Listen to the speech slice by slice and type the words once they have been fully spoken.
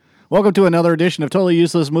Welcome to another edition of Totally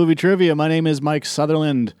Useless Movie Trivia. My name is Mike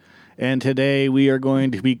Sutherland, and today we are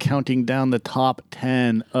going to be counting down the top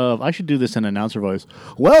 10 of... I should do this in announcer voice.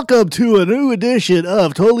 Welcome to a new edition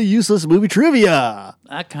of Totally Useless Movie Trivia.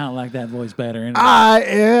 I kind of like that voice better. Anyway. I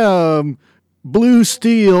am Blue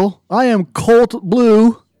Steel. I am Colt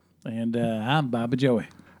Blue. And I'm Bobby Joey.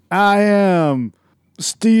 I am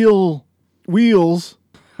Steel Wheels.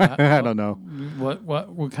 I don't know.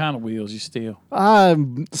 What kind of wheels you steal?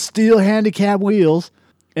 I'm Steel Handicap Wheels.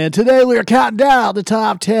 And today we are counting down the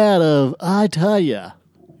top 10 of I Tell Ya.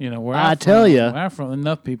 You know, where I tell ya. Where I'm from,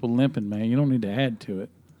 enough people limping, man. You don't need to add to it.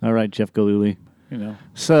 All right, Jeff Galooly. You know.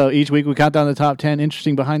 So each week we count down the top 10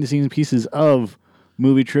 interesting behind-the-scenes pieces of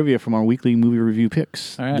movie trivia from our weekly movie review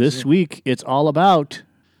picks. All right, this week it's all about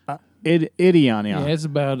Idionia. Yeah, it's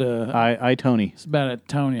about I Tony. It's about a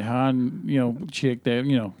Tonya, chick that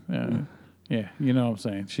yeah, you know what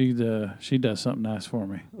I'm saying. She does something nice for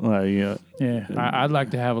me. Well, yeah. Yeah, I'd like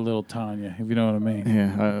to have a little Tonya, if you know what I mean.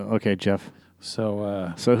 Yeah. Okay, Jeff.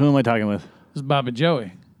 So who am I talking with? This is Bobby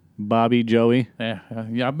Joey. Bobby Joey. Yeah,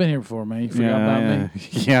 I've been here before, man. You forgot about me.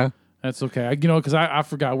 Yeah. That's okay. Because I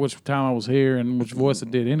forgot which time I was here and which voice I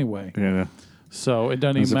did anyway. Yeah. So it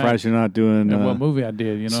doesn't I'm even matter. surprised you're not doing... what movie I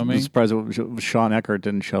did, you know what I mean? I'm surprised Sean Eckert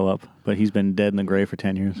didn't show up, but he's been dead in the grave for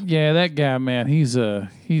 10 years. Yeah, that guy, man, he's a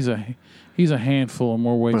handful in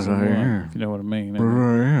more ways than one, if you know what I mean. I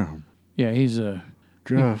am. Yeah, he's a...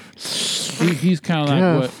 Jeff. He's kind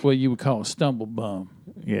of like what you would call a stumble bum.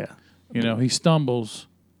 Yeah. You know, he stumbles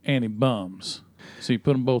and he bums. So you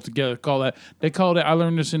put them both together. They call that, I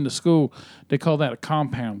learned this in the school, they call that a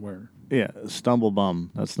compound word. Yeah, stumble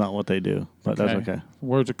bum. That's not what they do, but that's okay.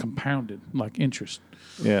 Words are compounded, like interest.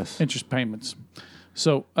 Yes. Interest payments.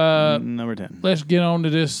 So, number 10. Let's get on to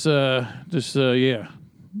this Tonya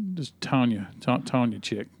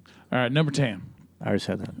chick. All right, number 10. I already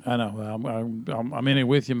said that. I know. I'm in it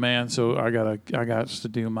with you, man. So I got to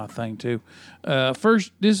do my thing too.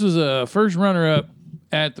 This was a first runner-up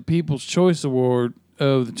at the People's Choice Award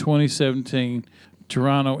of the 2017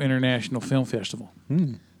 Toronto International Film Festival.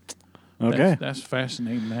 Okay. That's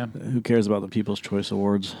fascinating, man. Who cares about the People's Choice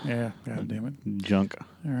Awards? Yeah, God damn it. Junk.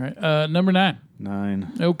 All right. Number 9.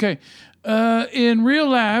 9. Okay. In real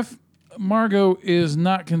life, Margot is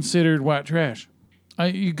not considered white trash.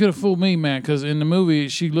 You could have fooled me, man, because in the movie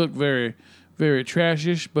she looked very, very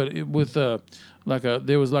trashish, but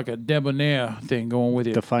there was like a debonair thing going with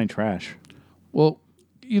it. Define trash. Well,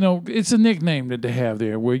 it's a nickname that they have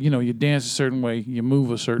there, where you dance a certain way, you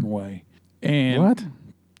move a certain way, and what?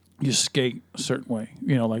 You skate a certain way.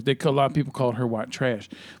 Like a lot of people called her white trash,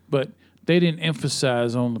 but they didn't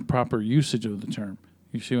emphasize on the proper usage of the term.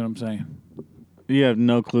 You see what I'm saying? You have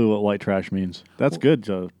no clue what white trash means. That's good,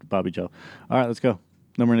 Bobby Joe. All right, let's go.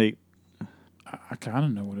 Number 8. I kind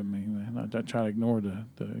of know what it means, man. I try to ignore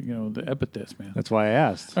the epithets, man. That's why I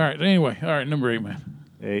asked. All right. Anyway, number 8, man.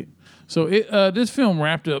 8. So this film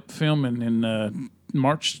wrapped up filming in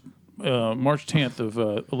March 10th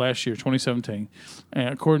of last year, 2017,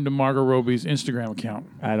 according to Margot Robbie's Instagram account.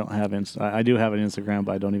 I don't have I do have an Instagram,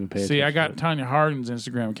 but I don't even pay attention. See, I got Tonya Hardin's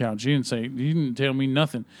Instagram account. She didn't tell me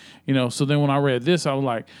nothing. So then when I read this, I was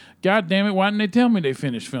like, God damn it, why didn't they tell me they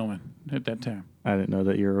finished filming at that time? I didn't know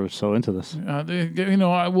that you were so into this. I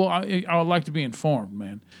would like to be informed,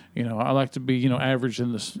 man. I like to be, average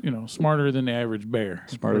in the, smarter than the average bear.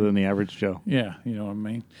 Smarter than the average Joe. Yeah, you know what I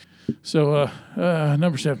mean. So,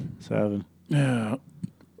 number 7. 7.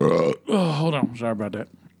 Hold on. Sorry about that.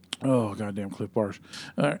 Oh, goddamn Cliff Bars.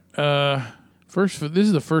 All right. This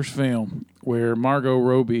is the first film where Margot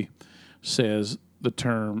Robbie says the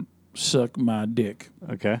term "suck my dick."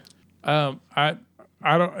 Okay. I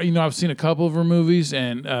don't. I've seen a couple of her movies,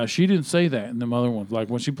 and she didn't say that in them other ones. Like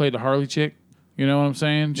when she played the Harley chick. You know what I'm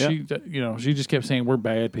saying? Yep. She just kept saying we're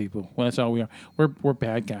bad people. Well, that's all we are. We're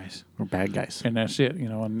bad guys. We're bad guys. And that's it.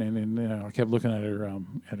 And I kept looking at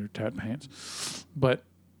her tight pants. But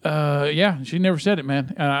she never said it,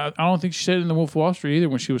 man. And I don't think she said it in The Wolf of Wall Street either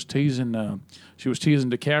when she was teasing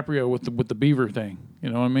DiCaprio with the beaver thing. You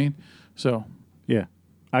know what I mean? So yeah,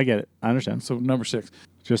 I get it. I understand. So number 6.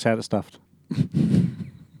 Just had it stuffed.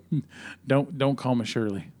 Don't call me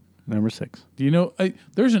Shirley. Number 6. Do you know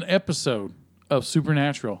there's an episode of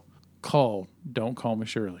Supernatural called "Don't Call Me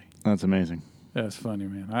Shirley"? That's amazing. That's funny,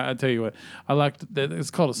 man. I tell you what, I like that. It's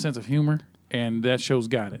called a sense of humor, and that show's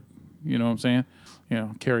got it. You know what I'm saying?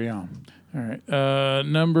 Carry on. All right,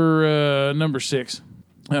 number 6.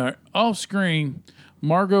 All right, off screen,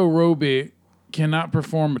 Margot Robbie cannot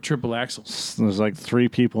perform a triple axel. There's like 3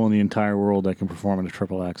 people in the entire world that can perform a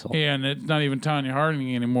triple axel. Yeah, and it's not even Tonya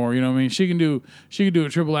Harding anymore. You know what I mean? She can do a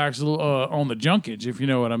triple axel on the junkage, if you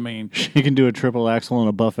know what I mean. She can do a triple axel on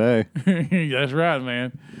a buffet. That's right,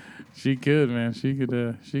 man. She could, man. She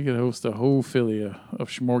could host a whole Philly of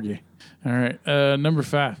Schmorgy. All right, number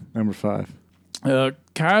 5. Number 5.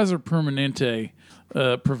 Kaiser Permanente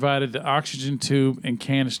provided the oxygen tube and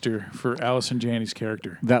canister for Allison Janney's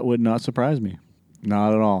character. That would not surprise me.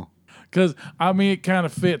 Not at all. Because, I mean, it kind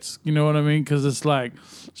of fits. You know what I mean? Because it's like,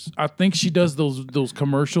 I think she does those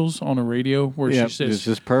commercials on the radio where she says... It's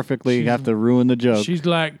just perfectly, you have to ruin the joke. She's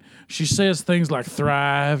like... She says things like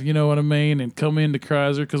thrive, you know what I mean, and come into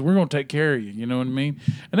Kaiser because we're going to take care of you, you know what I mean?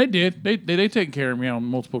 And they did. They take care of me on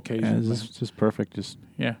multiple occasions. Yeah, it's just perfect. Just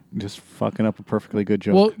fucking up a perfectly good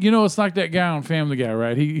joke. Well, you know, it's like that guy on Family Guy,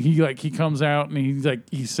 right? He comes out and he's like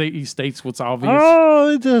he states what's obvious.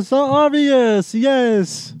 Oh, it's so obvious.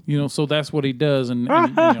 Yes. You know, so that's what he does, and you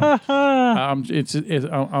know,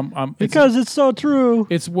 because it's so true.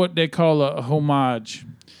 It's what they call a homage.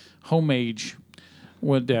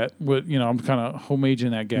 I'm kind of homaging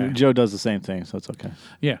that guy. Joe does the same thing, so it's okay.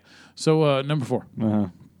 Yeah. So number 4. Uh-huh.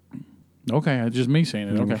 Okay, it's just me saying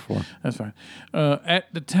it. Number okay, 4. That's fine.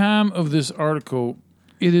 At the time of this article,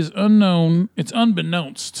 it is unknown. It's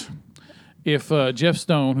unbeknownst if Jeff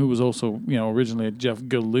Stone, who was also originally Jeff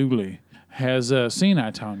Gillooly, has seen I,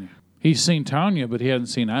 Tonya. He's seen Tonya, but he hasn't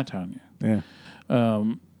seen I, Tonya. Yeah.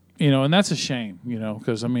 And that's a shame.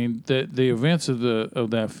 Because I mean the events of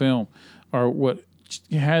that film are what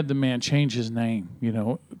had the man change his name,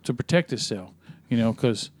 to protect himself,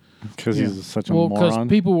 because he's such a moron. Because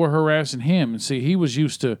people were harassing him, and see, he was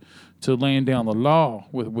used to laying down the law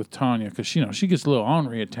with Tonya, because she gets a little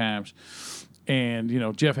ornery at times, and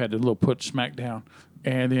Jeff had to put smack down,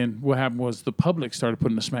 and then what happened was the public started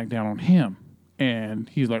putting the smack down on him, and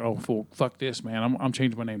he's like, "Oh, fool, fuck this, man! I'm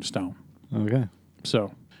changing my name to Stone." Okay.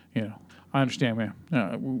 So, I understand, man.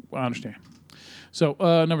 I understand. So,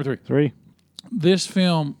 number 3. 3. This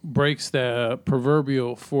film breaks the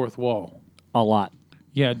proverbial fourth wall. A lot.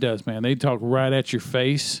 Yeah, it does, man. They talk right at your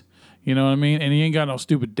face. You know what I mean? And he ain't got no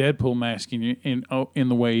stupid Deadpool mask in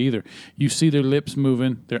the way either. You see their lips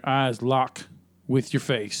moving, their eyes lock with your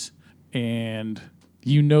face, and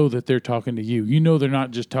you know that they're talking to you. You know they're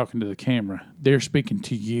not just talking to the camera. They're speaking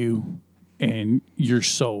to you and your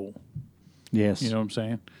soul. Yes. You know what I'm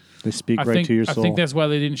saying? They speak to your soul. I think that's why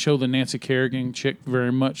they didn't show the Nancy Kerrigan chick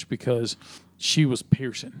very much, because she was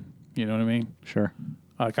piercing. You know what I mean? Sure.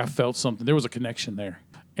 Like, I felt something. There was a connection there.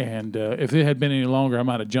 And if it had been any longer, I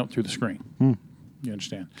might have jumped through the screen. You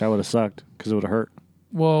understand? That would have sucked, because it would have hurt.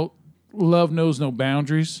 Well, love knows no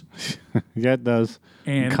boundaries. Yeah, it does.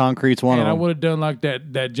 And concrete's one of them. And I would have done like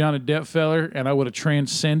that Johnny Depp feller, and I would have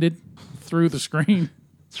transcended through the screen.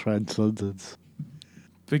 Transcended.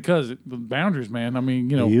 Because the boundaries, man. I mean,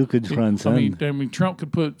 you could transcend. I mean, Trump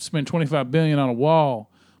could spend $25 billion on a wall,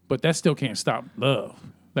 but that still can't stop love.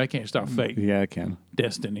 That can't stop fate. Yeah, it can.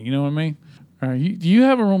 Destiny. You know what I mean? All right. Do you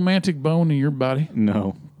have a romantic bone in your body?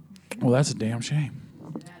 No. Well, that's a damn shame.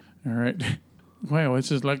 All right. Well, it's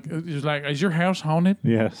just like, is your house haunted?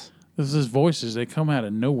 Yes. This is voices. They come out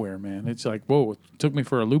of nowhere, man. It's like, whoa, it took me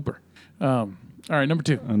for a looper. All right, number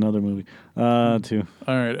 2. Another movie. 2. All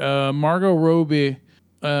right. Margot Robbie,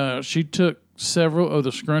 she took several of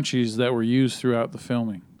the scrunchies that were used throughout the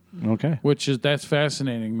filming. Okay. That's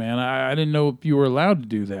fascinating, man. I didn't know you were allowed to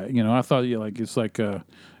do that. I thought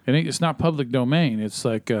it's not public domain. It's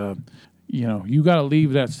like you got to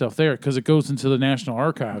leave that stuff there because it goes into the National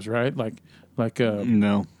Archives, right?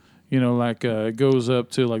 No. It goes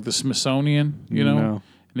up to like the Smithsonian, No. and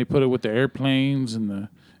they put it with the airplanes and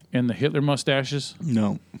the Hitler mustaches.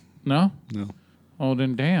 No. No. No. Oh,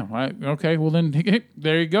 then damn. Okay, well then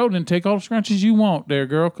there you go. Then take all the scrunchies you want there,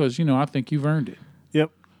 girl, because I think you've earned it.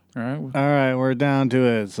 Yep. All right. All right, we're down to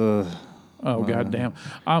it. So, goddamn.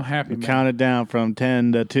 I'm happy, man. Counted down from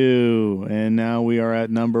 10 to 2, and now we are at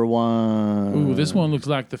number 1. Ooh, this one looks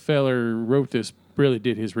like the feller who wrote this really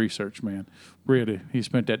did his research, man. Really. He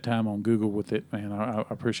spent that time on Google with it, man. I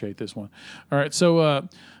appreciate this one. All right, so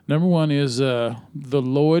number 1 is the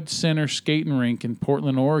Lloyd Center Skating Rink in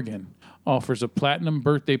Portland, Oregon offers a platinum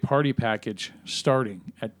birthday party package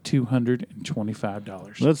starting at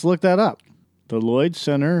 $225. Let's look that up. The Lloyd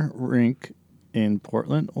Center Rink in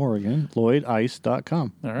Portland, Oregon,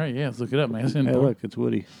 LloydIce.com. All right, yeah, let's look it up, man. Hey, look, it's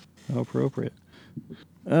Woody. How appropriate.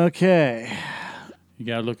 Okay. You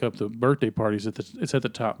got to look up the birthday parties. It's at the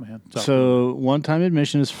top, man. So one-time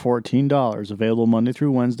admission is $14, available Monday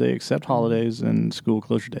through Wednesday, except holidays and school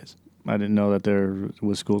closure days. I didn't know that there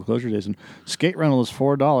was school closure days. And skate rental is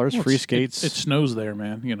 $4. Free skates. It snows there,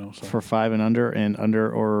 man. So. For 5 and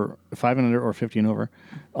under, or 5 and under, or 50 and over.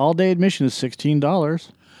 All day admission is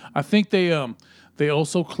 $16. I think they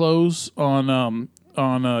also close on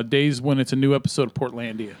days when it's a new episode of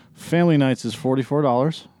Portlandia. Family nights is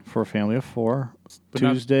 $44 for a family of 4. But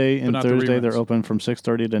Tuesday and Thursday they're open from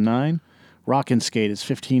 6:30 to 9. Rock and Skate is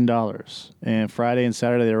 $15. And Friday and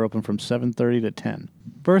Saturday they're open from 7:30 to 10.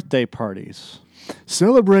 Birthday parties.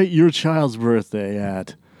 Celebrate your child's birthday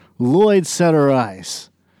at Lloyd Center Ice.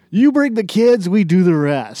 You bring the kids, we do the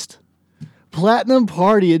rest. Platinum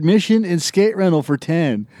party admission and skate rental for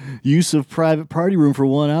 10. Use of private party room for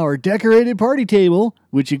 1 hour. Decorated party table,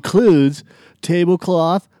 which includes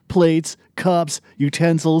tablecloth, plates, cups,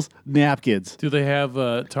 utensils, napkins. Do they have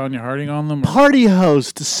Tonya Harding on them? Party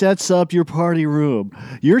host sets up your party room.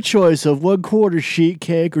 Your choice of 1/4 sheet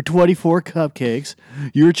cake or 24 cupcakes.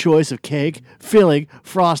 Your choice of cake, filling,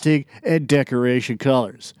 frosting, and decoration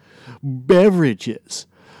colors. Beverages.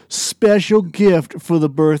 Special gift for the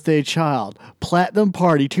birthday child. Platinum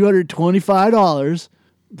party, $225.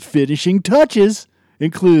 Finishing touches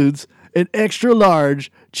includes an extra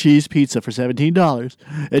large cheese pizza for $17.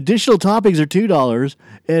 Additional toppings are $2,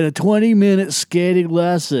 and a 20-minute skating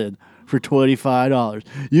lesson for $25.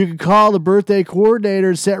 You can call the birthday coordinator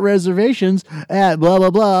and set reservations at blah blah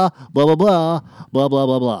blah blah blah blah blah blah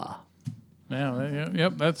blah blah. Yeah,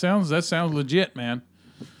 yep. That sounds legit, man.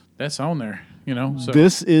 That's on there. So.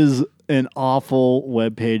 This is an awful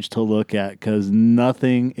webpage to look at because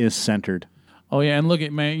nothing is centered. Oh, yeah, and look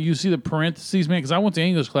at, man, you see the parentheses, man, because I went to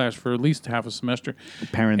English class for at least half a semester.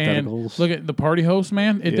 Parentheticals. And look at the party host,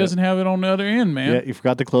 man. It doesn't have it on the other end, man. Yeah, you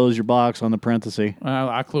forgot to close your box on the parenthesis.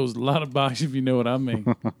 I closed a lot of boxes, if you know what I mean.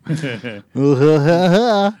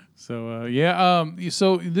 So,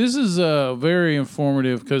 so this is very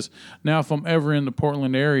informative because now if I'm ever in the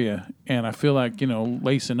Portland area and I feel like,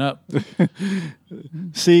 lacing up.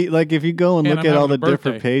 See, like if you go and look at all the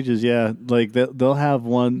different pages, like they'll have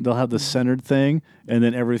the centered thing and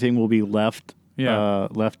then everything will be left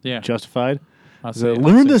justified.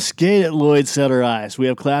 Learn to skate at Lloyd Center Ice. We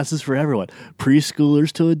have classes for everyone.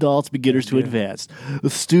 Preschoolers to adults, beginners to advanced. The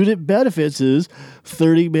student benefits is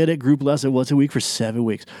 30-minute group lesson once a week for 7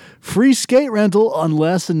 weeks. Free skate rental on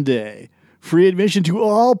lesson day. Free admission to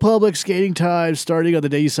all public skating times starting on the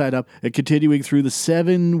day you sign up and continuing through the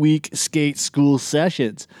 7-week skate school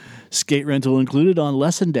sessions. Skate rental included on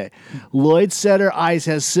lesson day. Lloyd Center Ice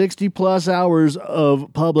has 60-plus hours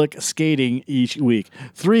of public skating each week.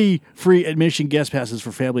 3 free admission guest passes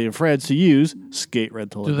for family and friends to use. Skate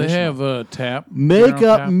rental. Do they have a tap?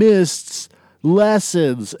 Makeup mists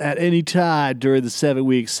lessons at any time during the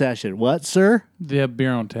 7-week session. What, sir? They have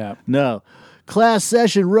beer on tap. No. Class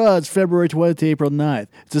session runs February 20th to April 9th.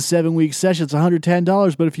 It's a 7-week session. It's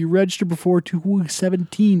 $110, but if you register before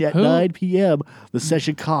 2/17 at 9 p.m., the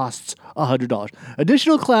session costs $100.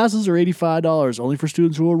 Additional classes are $85, only for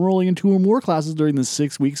students who are enrolling in 2 or more classes during the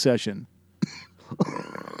 6-week session.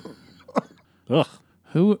 Ugh.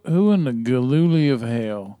 Who in the galooly of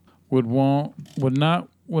hell would not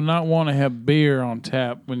want to have beer on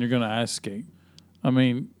tap when you're going to ice skate? I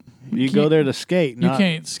mean, you go there to skate. You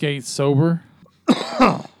can't skate sober.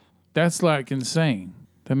 That's like insane.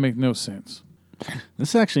 That makes no sense. This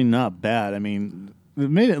is actually not bad. I mean, they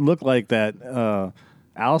made it look like that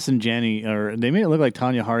Alice and Jenny, or they made it look like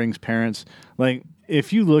Tonya Harding's parents. Like,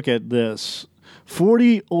 if you look at this,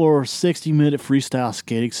 40 or 60-minute freestyle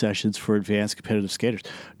skating sessions for advanced competitive skaters.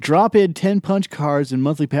 Drop-in 10 punch cards and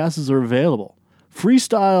monthly passes are available.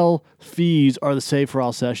 Freestyle fees are the same for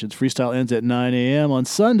all sessions. Freestyle ends at 9 a.m. on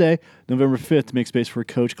Sunday, November 5th, to make space for a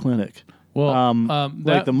coach clinic. Well,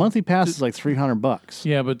 like the monthly pass is like $300.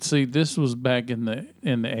 Yeah, but see, this was back in the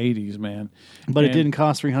 80s, man. But it didn't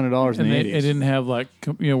cost $300 in the 80s. It didn't have like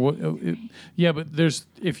but there's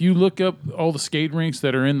if you look up all the skate rinks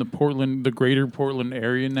that are in the greater Portland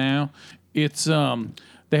area now, it's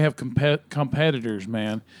they have competitors,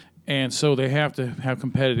 man. And so they have to have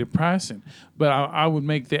competitive pricing. But I would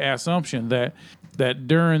make the assumption that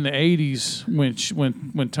during the 80s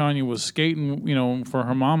when Tonya was skating, for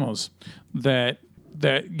her mamas, that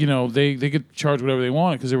they could charge whatever they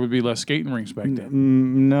wanted because there would be less skating rinks back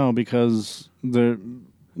then. No, because they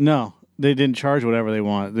didn't charge whatever they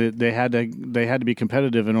wanted. They had to be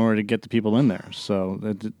competitive in order to get the people in there. So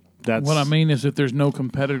that's what I mean is if there's no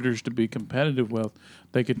competitors to be competitive with,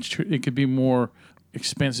 it could be more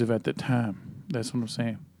expensive at the time. That's what I'm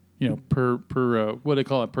saying. Per what do they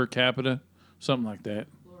call it, per capita, something like that.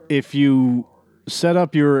 If you set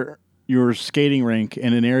up your skating rink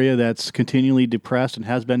in an area that's continually depressed and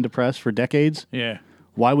has been depressed for decades,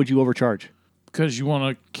 Why would you overcharge? Because you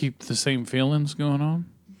want to keep the same feelings going on.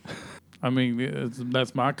 I mean,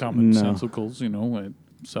 that's my common sensicals,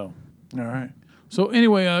 So, all right. So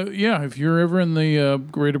anyway, if you're ever in the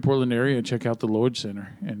Greater Portland area, check out the Lloyd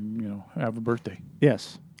Center and have a birthday.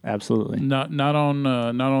 Yes, absolutely. Not on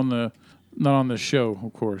the show,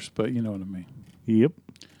 of course, but you know what I mean. Yep.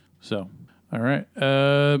 So, all right.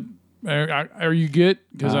 Are you good?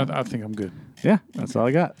 Because I think I'm good. Yeah, that's all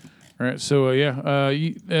I got. All right. So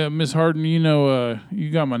Miss Harden, you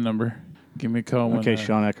got my number. Give me a call when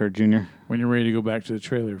Sean Eckhart Jr. when you're ready to go back to the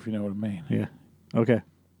trailer, if you know what I mean. Yeah. Okay.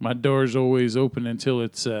 My door's always open until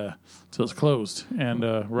it's closed and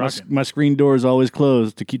rocking. My screen door is always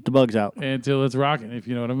closed to keep the bugs out. Until it's rocking, if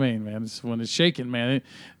you know what I mean, man. It's when it's shaking, man.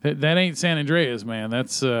 That ain't San Andreas, man.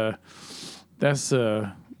 That's yeah. That's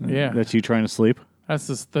you trying to sleep? That's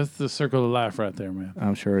the circle of life right there, man.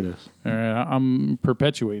 I'm sure it is. All right, I'm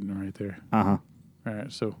perpetuating right there. Uh-huh. All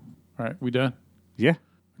right, we done? Yeah.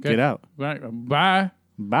 Okay. Get out. Bye. Bye.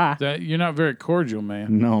 Bye. You're not very cordial,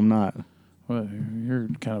 man. No, I'm not. Well, you're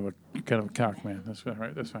kind of a cock, man. That's all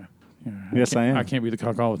right. That's fine. Yeah, Yes, I am. I can't be the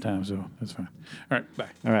cock all the time, so that's fine. All right, bye.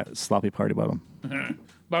 All right, sloppy party bottom.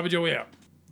 Bobby Joey out.